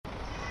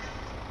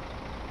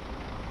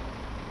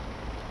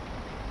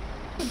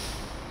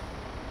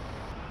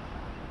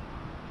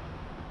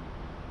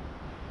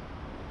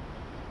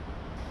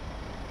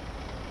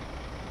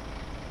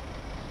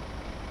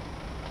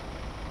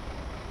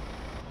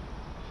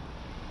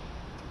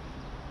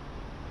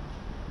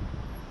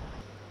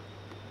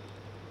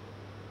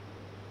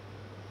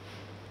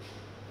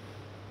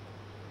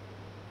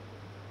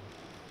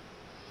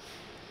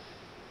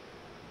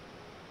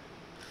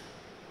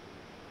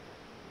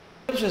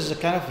Eclipse is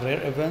a kind of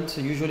rare event.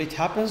 Usually it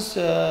happens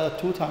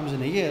 2 times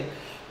in a year,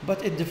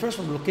 but it differs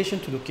from location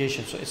to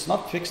location. So it's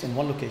not fixed in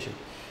one location.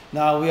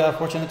 Now we are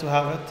fortunate to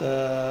have it,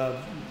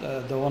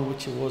 the one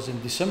which was in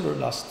December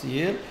last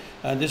year,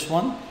 and this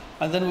one.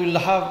 And then we'll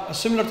have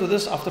similar to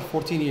this after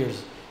 14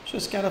 years. So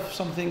it's kind of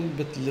something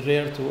a bit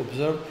rare to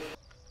observe.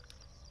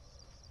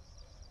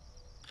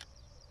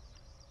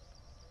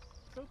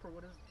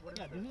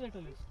 Yeah, this is a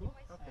telescope,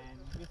 and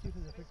this is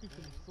an effective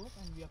telescope,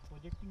 and we are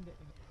projecting the.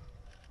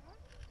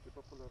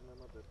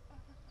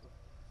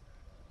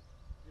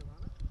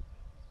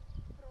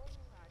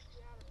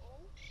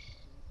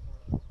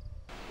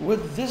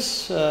 With this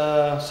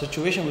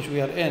situation which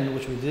we are in,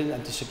 which we didn't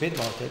anticipate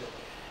about it,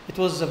 it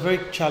was very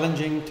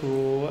challenging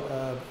to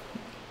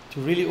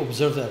really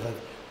observe the event.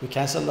 We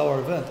canceled our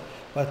event,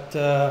 but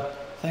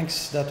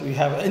thanks that we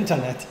have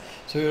internet,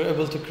 so we were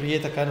able to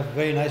create a kind of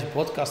very nice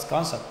broadcast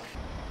concept.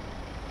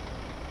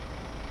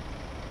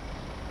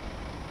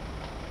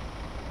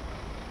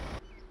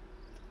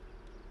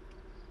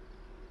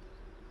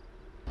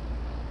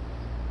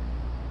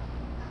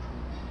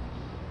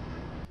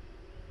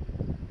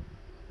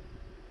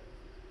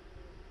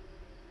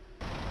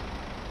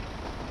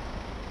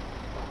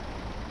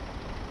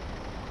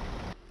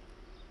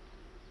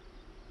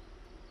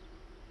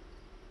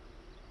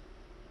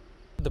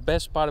 The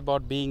best part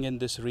about being in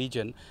this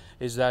region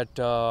is that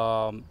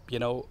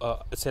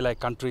say like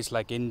countries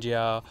like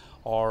India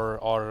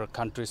or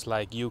countries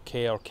like UK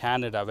or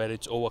Canada where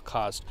it's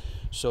overcast,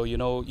 so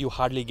you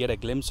hardly get a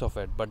glimpse of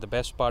it. But the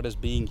best part is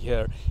being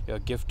here. You're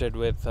gifted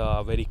with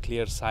a very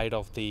clear sight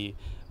of the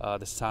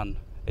sun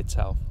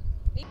itself.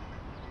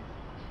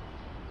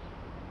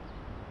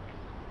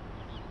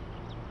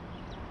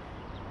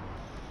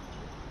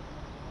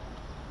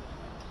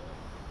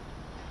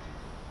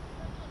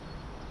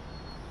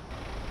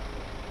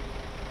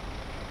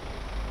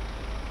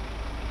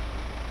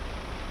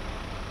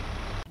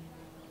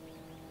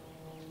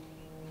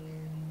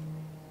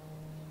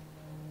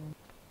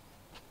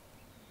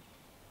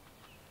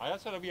 आया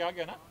sir अभी आ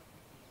गया ना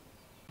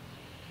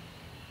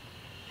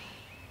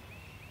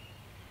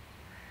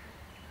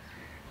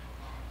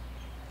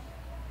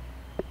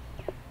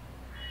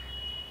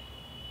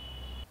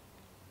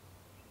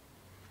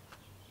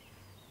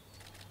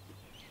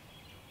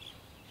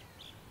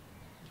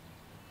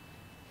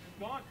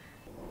gone.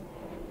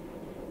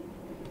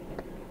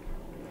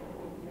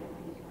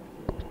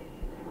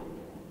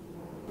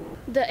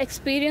 The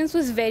experience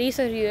was very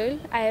surreal.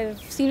 I've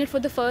seen it for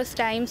the first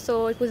time,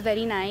 so it was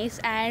very nice.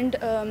 And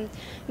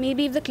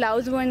maybe if the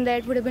clouds weren't there,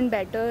 it would have been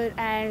better.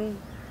 And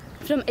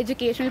from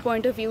educational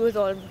point of view, it was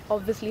all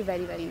obviously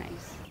very, very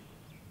nice.